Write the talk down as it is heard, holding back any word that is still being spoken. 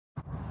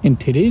In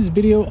today's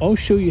video, I'll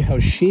show you how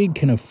shade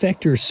can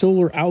affect your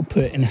solar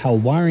output and how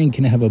wiring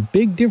can have a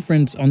big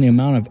difference on the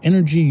amount of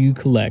energy you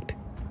collect.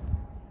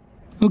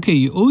 Okay,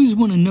 you always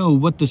want to know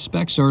what the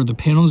specs are of the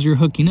panels you're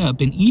hooking up,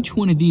 and each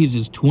one of these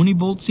is 20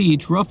 volts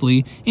each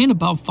roughly and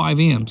about 5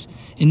 amps.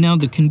 And now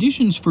the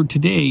conditions for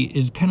today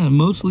is kind of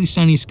mostly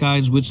sunny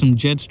skies with some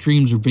jet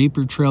streams or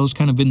vapor trails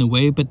kind of in the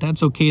way, but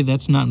that's okay,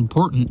 that's not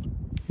important.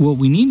 What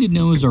we need to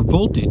know is our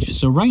voltage.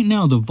 So right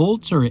now the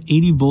volts are at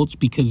 80 volts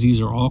because these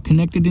are all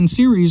connected in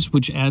series,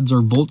 which adds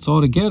our volts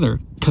all together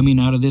coming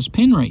out of this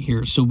pin right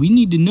here. So we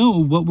need to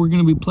know what we're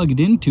going to be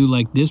plugged into,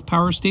 like this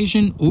power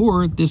station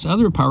or this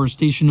other power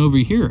station over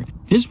here.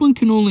 This one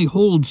can only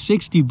hold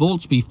 60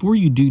 volts before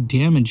you do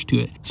damage to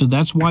it. So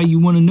that's why you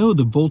want to know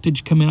the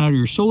voltage coming out of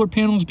your solar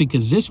panels,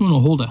 because this one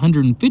will hold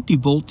 150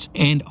 volts.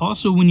 And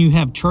also when you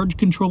have charge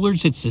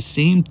controllers, it's the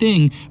same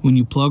thing when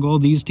you plug all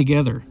these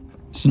together.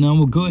 So now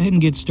we'll go ahead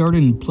and get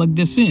started and plug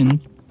this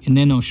in, and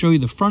then I'll show you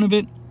the front of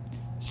it.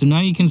 So now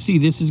you can see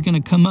this is going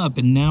to come up,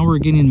 and now we're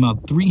getting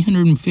about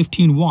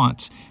 315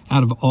 watts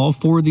out of all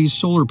 4 of these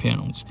solar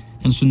panels.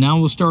 And so now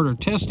we'll start our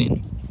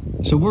testing.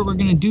 So what we're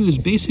going to do is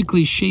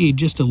basically shade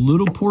just a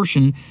little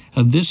portion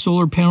of this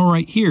solar panel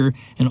right here,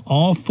 and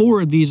all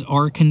 4 of these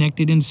are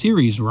connected in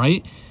series,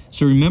 right?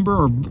 So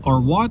remember our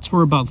watts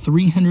were about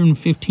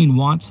 315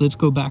 watts. Let's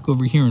go back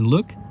over here and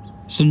look.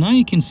 So now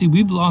you can see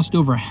we've lost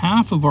over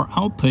half of our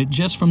output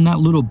just from that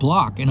little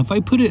block. And if I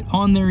put it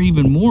on there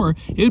even more,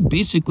 it would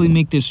basically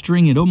make this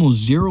string at almost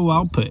 0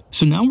 output.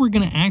 So now we're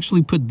going to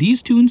actually put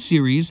these 2 in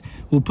series,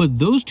 we'll put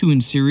those 2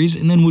 in series,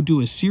 and then we'll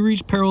do a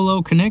series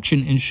parallel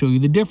connection and show you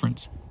the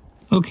difference.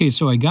 Okay,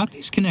 so I got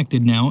these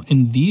connected now,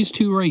 and these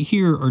 2 right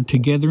here are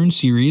together in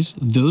series,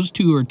 those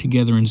 2 are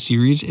together in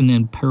series, and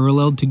then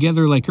paralleled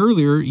together like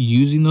earlier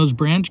using those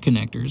branch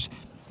connectors.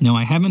 Now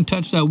I haven't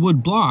touched that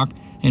wood block,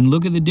 and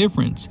look at the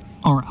difference.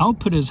 Our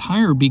output is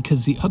higher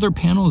because the other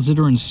panels that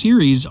are in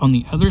series on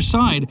the other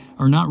side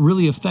are not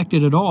really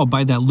affected at all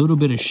by that little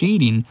bit of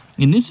shading.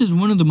 And this is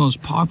one of the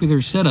most popular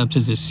setups,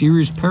 as a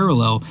series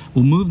parallel.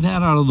 We'll move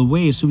that out of the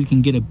way so we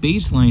can get a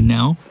baseline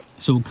now.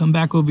 So we'll come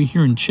back over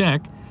here and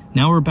check.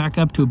 Now we're back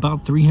up to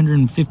about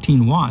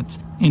 315 watts.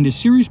 And a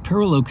series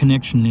parallel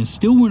connection is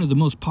still one of the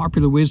most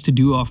popular ways to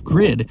do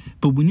off-grid.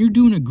 But when you're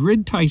doing a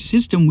grid-tie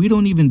system, we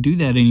don't even do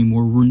that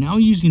anymore. We're now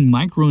using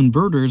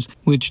microinverters,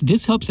 which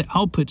this helps the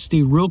output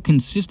stay real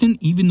consistent.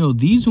 Even though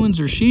these ones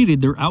are shaded,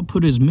 their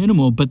output is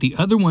minimal, but the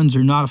other ones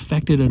are not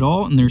affected at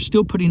all, and they're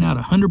still putting out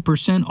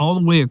 100% all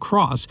the way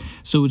across.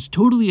 So it's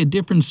totally a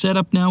different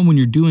setup now when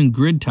you're doing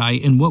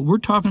grid-tie, and what we're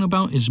talking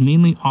about is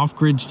mainly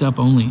off-grid stuff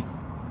only.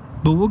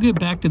 But we'll get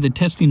back to the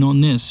testing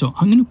on this. So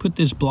I'm going to put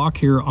this block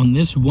here on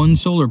this one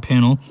solar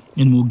panel,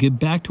 and we'll get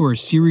back to our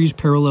series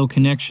parallel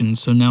connection.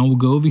 So now we'll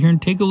go over here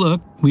and take a look.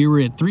 We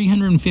were at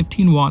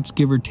 315 watts,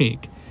 give or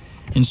take.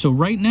 And so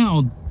right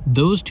now,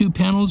 those 2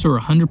 panels are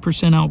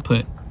 100%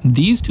 output.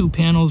 These 2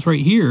 panels right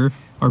here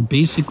are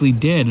basically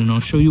dead, and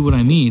I'll show you what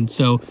I mean.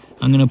 So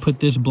I'm going to put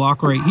this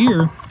block right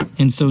here,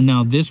 and so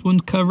now this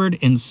one's covered,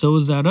 and so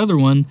is that other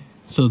one.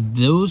 So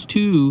those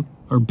 2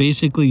 are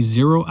basically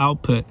 0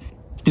 output.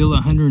 Still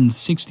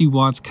 160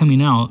 watts coming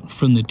out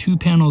from the 2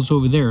 panels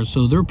over there,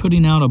 so they're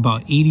putting out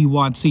about 80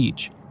 watts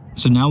each.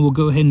 So now we'll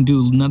go ahead and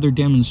do another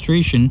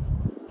demonstration.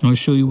 I'll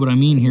show you what I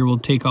mean here. We'll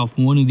take off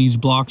one of these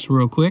blocks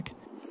real quick,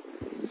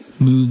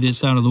 move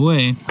this out of the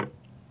way,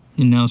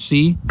 and now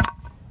see,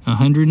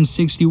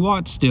 160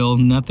 watts still,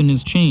 nothing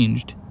has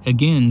changed.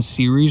 Again,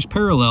 series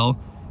parallel,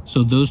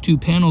 so those 2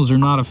 panels are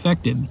not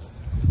affected.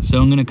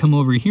 So I'm going to come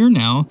over here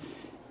now.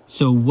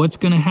 So what's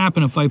going to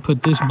happen if I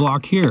put this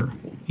block here?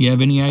 You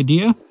have any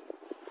idea?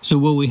 So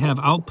will we have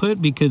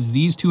output because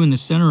these 2 in the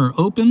center are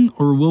open,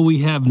 or will we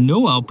have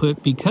no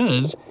output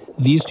because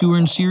these 2 are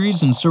in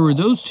series and so are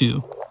those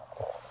 2?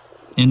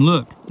 And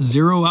look,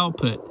 0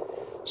 output.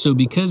 So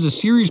because a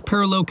series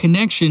parallel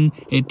connection,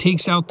 it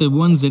takes out the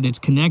ones that it's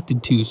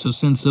connected to. So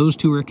since those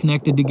 2 are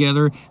connected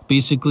together,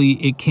 basically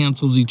it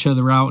cancels each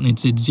other out and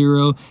it's at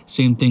 0.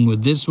 Same thing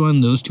with this one.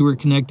 Those 2 are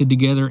connected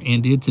together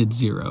and it's at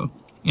 0.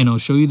 And I'll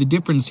show you the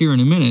difference here in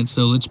a minute.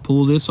 So let's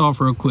pull this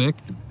off real quick.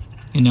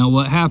 And now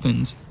what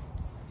happens?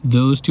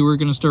 Those 2 are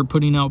going to start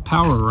putting out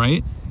power,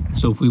 right?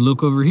 So if we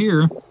look over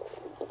here,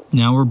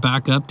 now we're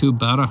back up to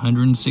about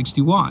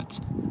 160 watts.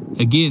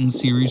 Again,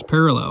 series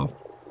parallel.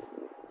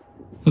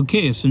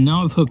 Okay, so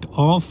now I've hooked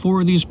all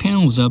 4 of these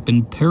panels up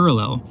in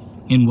parallel.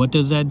 And what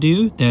does that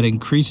do? That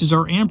increases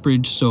our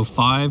amperage, so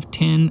 5,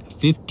 10,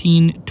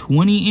 15,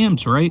 20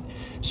 amps, right?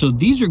 So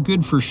these are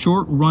good for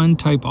short run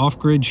type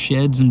off-grid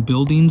sheds and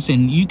buildings,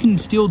 and you can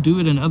still do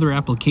it in other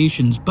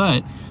applications,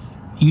 but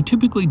you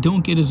typically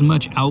don't get as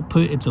much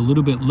output. It's a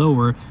little bit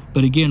lower,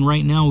 but again,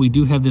 right now we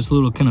do have this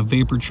little kind of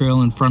vapor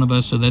trail in front of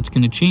us, so that's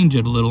going to change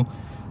it a little.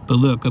 But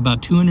look,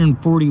 about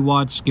 240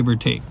 watts, give or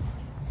take.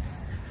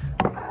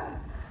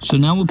 So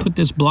now we'll put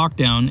this block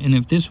down, and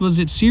if this was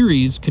its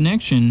series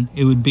connection,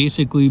 it would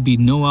basically be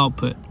no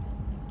output.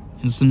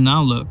 And so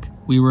now look,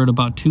 we were at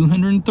about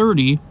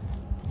 230,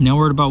 now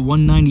we're at about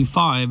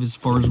 195 as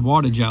far as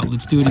wattage out.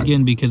 Let's do it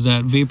again because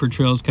that vapor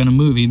trail is kind of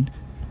moving.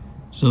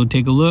 So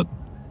take a look.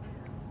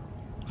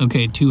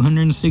 Okay,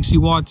 260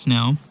 watts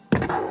now.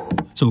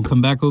 So we'll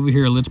come back over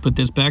here. Let's put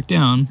this back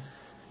down.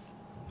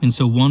 And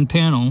so one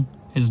panel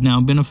has now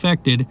been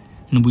affected,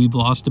 and we've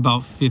lost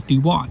about 50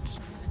 watts.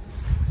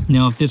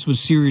 Now, if this was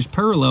series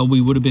parallel,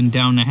 we would have been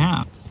down to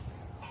half.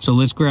 So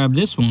let's grab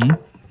this one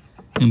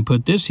and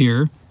put this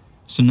here.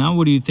 So now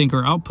what do you think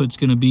our output's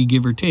going to be,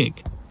 give or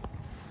take?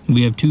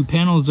 We have two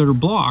panels that are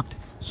blocked,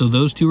 so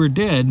those two are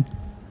dead.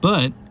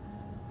 But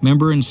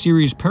remember, in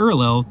series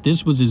parallel,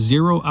 this was a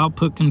 0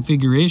 output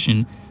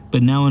configuration.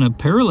 But now in a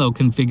parallel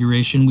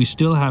configuration, we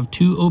still have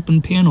two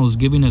open panels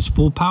giving us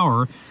full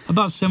power,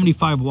 about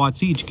 75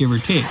 watts each, give or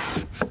take.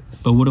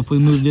 But what if we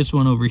move this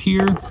one over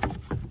here,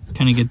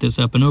 kind of get this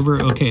up and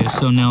over? Okay,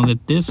 so now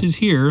that this is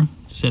here,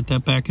 set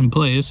that back in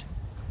place.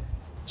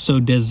 So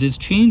does this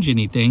change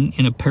anything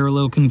in a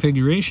parallel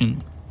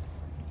configuration?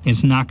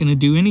 It's not going to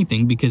do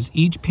anything because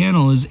each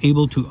panel is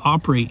able to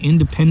operate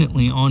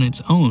independently on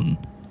its own.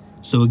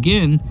 So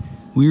again,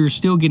 we are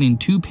still getting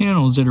two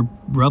panels that are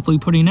roughly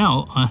putting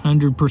out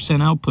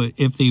 100% output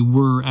if they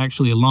were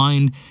actually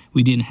aligned,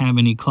 we didn't have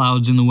any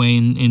clouds in the way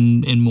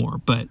and more.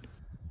 But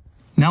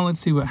now let's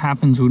see what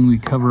happens when we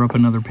cover up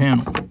another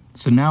panel.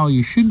 So now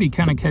you should be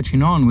kind of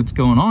catching on what's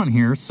going on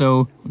here.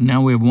 So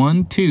now we have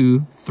 1,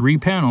 2, 3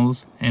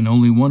 panels and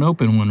only one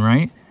open one,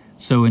 right?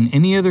 So in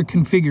any other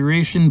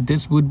configuration,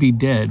 this would be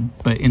dead.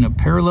 But in a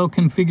parallel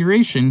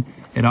configuration,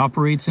 it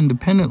operates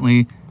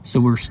independently. So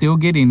we're still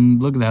getting,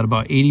 look at that,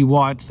 about 80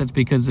 watts. That's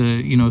because,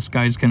 you know,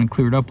 sky's kind of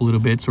cleared up a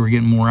little bit, so we're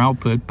getting more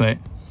output. But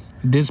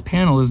this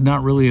panel is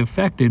not really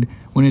affected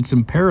when it's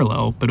in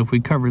parallel. But if we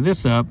cover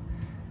this up,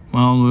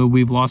 well,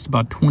 we've lost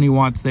about 20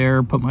 watts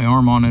there. Put my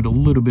arm on it a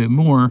little bit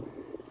more,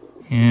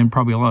 and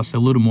probably lost a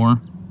little more.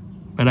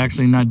 But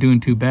actually not doing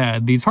too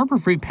bad. These Harbor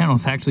Freight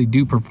panels actually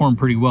do perform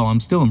pretty well. I'm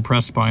still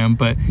impressed by them,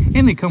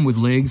 and they come with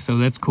legs, so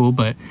that's cool.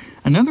 But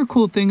another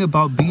cool thing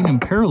about being in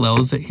parallel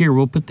is that here,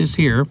 we'll put this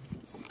here.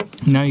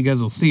 Now you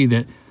guys will see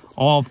that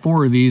all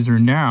 4 of these are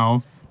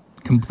now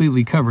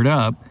completely covered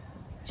up.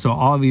 So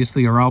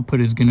obviously our output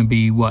is going to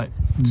be what?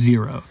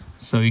 0.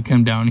 So you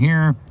come down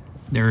here,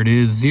 there it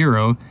is,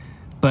 0.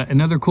 But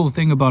another cool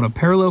thing about a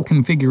parallel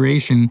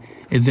configuration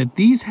is that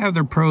these have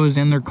their pros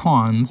and their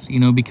cons, you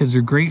know, because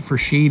they're great for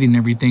shade and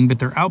everything, but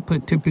their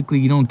output typically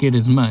you don't get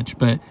as much.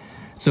 But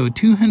so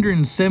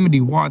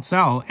 270 watts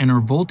out and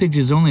our voltage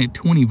is only at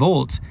 20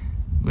 volts,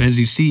 as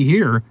you see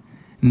here.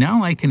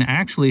 Now I can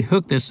actually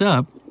hook this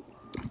up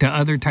to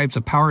other types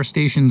of power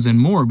stations and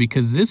more,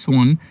 because this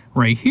one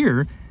right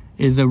here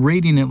is a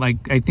rating at, like,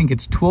 I think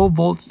it's 12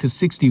 volts to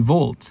 60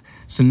 volts.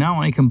 So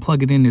now I can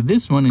plug it into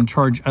this one and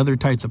charge other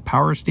types of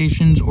power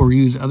stations or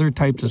use other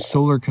types of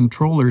solar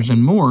controllers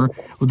and more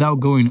without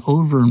going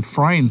over and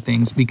frying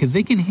things, because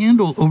they can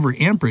handle over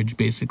amperage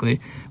basically,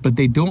 but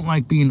they don't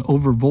like being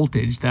over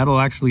voltage. That'll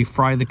actually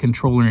fry the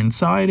controller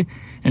inside,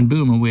 and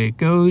boom, away it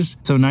goes.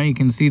 So now you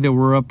can see that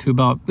we're up to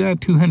about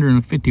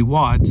 250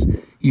 watts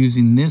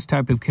using this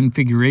type of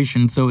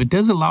configuration. So it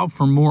does allow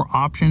for more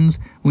options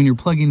when you're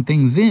plugging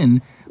things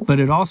in, but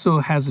it also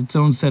has its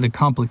own set of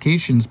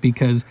complications,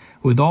 because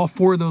with all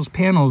 4 of those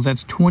panels,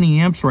 that's 20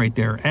 amps right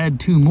there. Add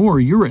 2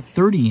 more, you're at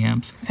 30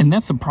 amps. And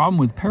that's the problem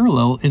with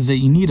parallel, is that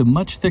you need a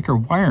much thicker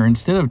wire.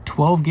 Instead of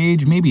 12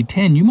 gauge, maybe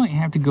 10, you might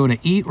have to go to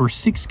 8 or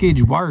 6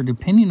 gauge wire,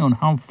 depending on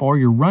how far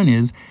your run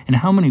is and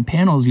how many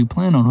panels you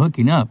plan on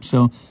hooking up.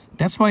 So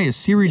that's why a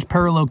series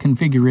parallel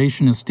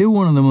configuration is still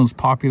one of the most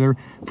popular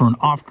for an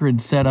off-grid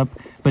setup,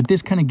 but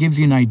this kind of gives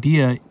you an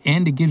idea,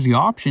 and it gives you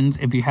options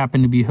if you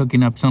happen to be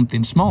hooking up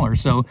something smaller.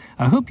 So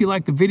I hope you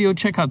liked the video.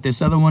 Check out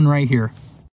this other one right here.